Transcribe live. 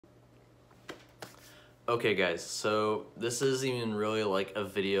Okay guys, so this isn't even really like a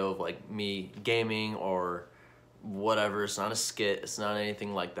video of like me gaming or whatever. It's not a skit, it's not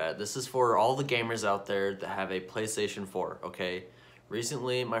anything like that. This is for all the gamers out there that have a PlayStation 4, okay?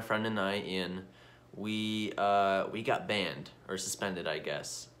 Recently, my friend and I, Ian, we got banned, or suspended, I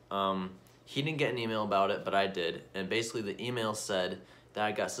guess. He didn't get an email about it, but I did, and basically the email said that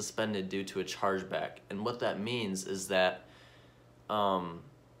I got suspended due to a chargeback, and what that means is that,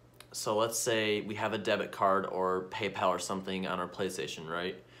 so let's say we have a debit card or PayPal or something on our PlayStation,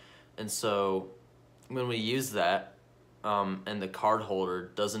 right? And so when we use that, and the card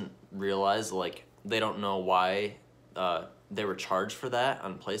holder doesn't realize, like, they don't know why they were charged for that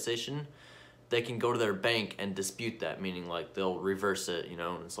on PlayStation, they can go to their bank and dispute that, meaning like they'll reverse it, you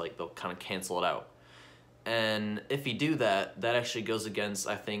know, and it's like they'll kind of cancel it out. And if you do that, that actually goes against,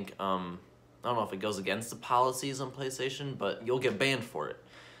 I think, I don't know if it goes against the policies on PlayStation, but you'll get banned for it.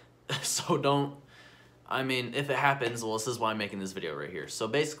 So don't, I mean, if it happens, well, this is why I'm making this video right here. So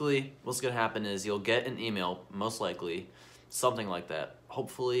basically, what's gonna happen is you'll get an email, most likely, something like that.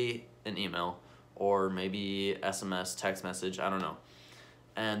 Hopefully an email, or maybe SMS, text message, I don't know.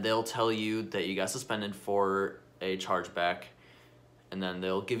 And they'll tell you that you got suspended for a chargeback, and then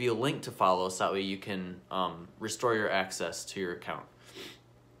they'll give you a link to follow so that way you can restore your access to your account.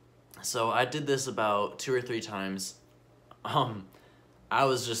 So I did this about 2 or 3 times. I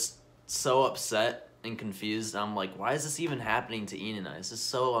was just so upset and confused. I'm like, why is this even happening to Ian and I? This is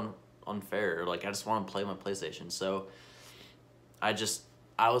so unfair. Like, I just want to play my PlayStation. So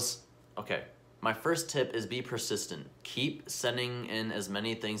okay. My first tip is be persistent. Keep sending in as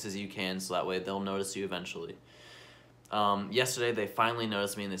many things as you can so that way they'll notice you eventually. Yesterday they finally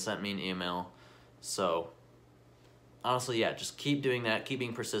noticed me and they sent me an email. So honestly, yeah, just keep doing that, keep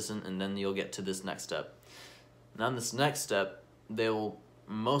being persistent, and then you'll get to this next step. Now in this next step, they'll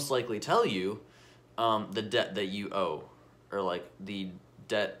most likely tell you the debt that you owe, or like the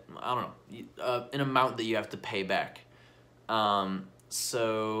debt, I don't know, an amount that you have to pay back.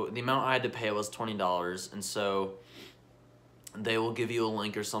 So the amount I had to pay was $20, and so they will give you a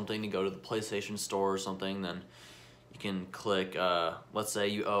link or something to go to the PlayStation Store or something. Then you can click, let's say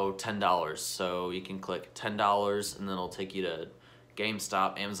you owe $10, so you can click $10, and then it'll take you to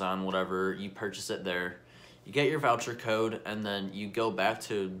GameStop, Amazon, whatever. You purchase it there. You get your voucher code, and then you go back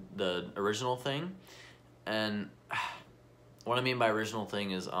to the original thing. And what I mean by original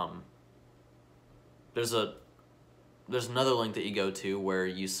thing is there's another link that you go to where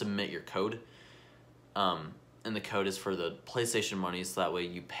you submit your code, and the code is for the PlayStation money, so that way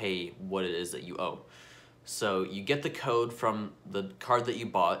you pay what it is that you owe. So you get the code from the card that you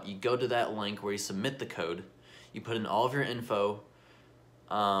bought, you go to that link where you submit the code, you put in all of your info,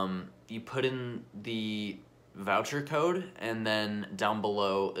 you put in the voucher code, and then down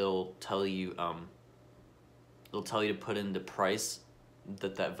below it'll tell you to put in the price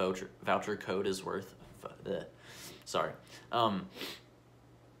that voucher code is worth. Sorry. And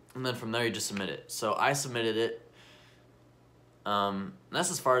then from there you just submit it. So I submitted it. That's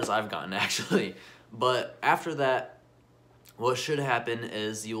as far as I've gotten, actually. But after that, what should happen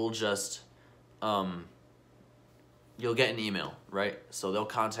is you'll just you'll get an email, right? So they'll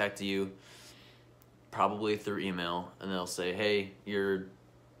contact you probably through email, and they'll say, hey, your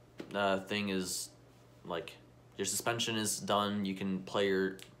thing is, like, your suspension is done, you can play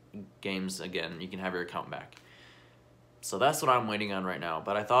your games again, you can have your account back. So that's what I'm waiting on right now.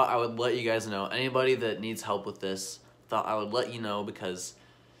 But I thought I would let you guys know, anybody that needs help with this, thought I would let you know, because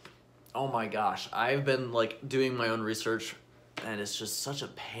oh my gosh, I've been like doing my own research, and it's just such a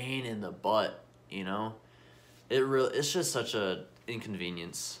pain in the butt, you know? It's just such a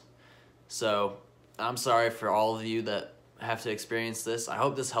inconvenience. So I'm sorry for all of you that have to experience this. I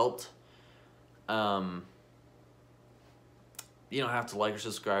hope this helped. You don't have to like or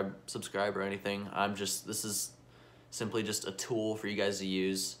subscribe or anything. This is simply just a tool for you guys to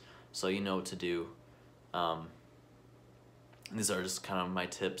use so you know what to do. These are just kind of my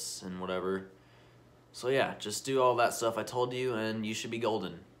tips and whatever. So yeah, just do all that stuff I told you and you should be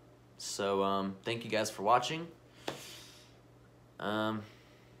golden. So thank you guys for watching.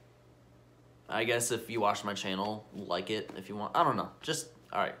 I guess if you watch my channel, like it if you want. I don't know. Just,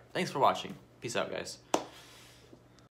 alright. Thanks for watching. Peace out, guys.